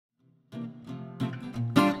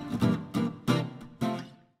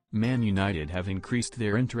Man United have increased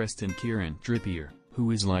their interest in Kieran Trippier,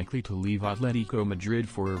 who is likely to leave Atletico Madrid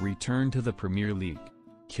for a return to the Premier League.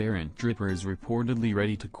 Kieran Trippier is reportedly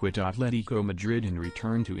ready to quit Atletico Madrid and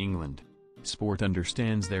return to England. Sport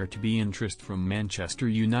understands there to be interest from Manchester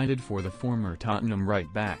United for the former Tottenham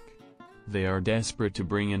right-back. They are desperate to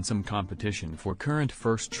bring in some competition for current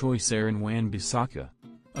first-choice Aaron Wan-Bissaka.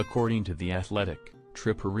 According to The Athletic,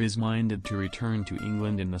 Trippier is minded to return to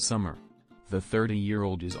England in the summer. The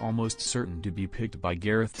 30-year-old is almost certain to be picked by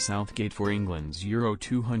Gareth Southgate for England's Euro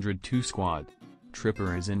 2002 squad.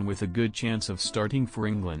 Trippier is in with a good chance of starting for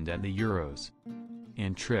England at the Euros.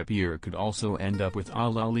 And Trippier could also end up with a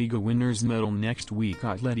La Liga winners' medal next week.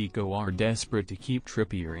 Atletico are desperate to keep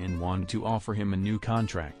Trippier and want to offer him a new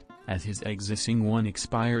contract, as his existing one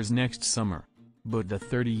expires next summer. But the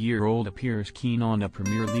 30-year-old appears keen on a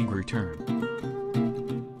Premier League return.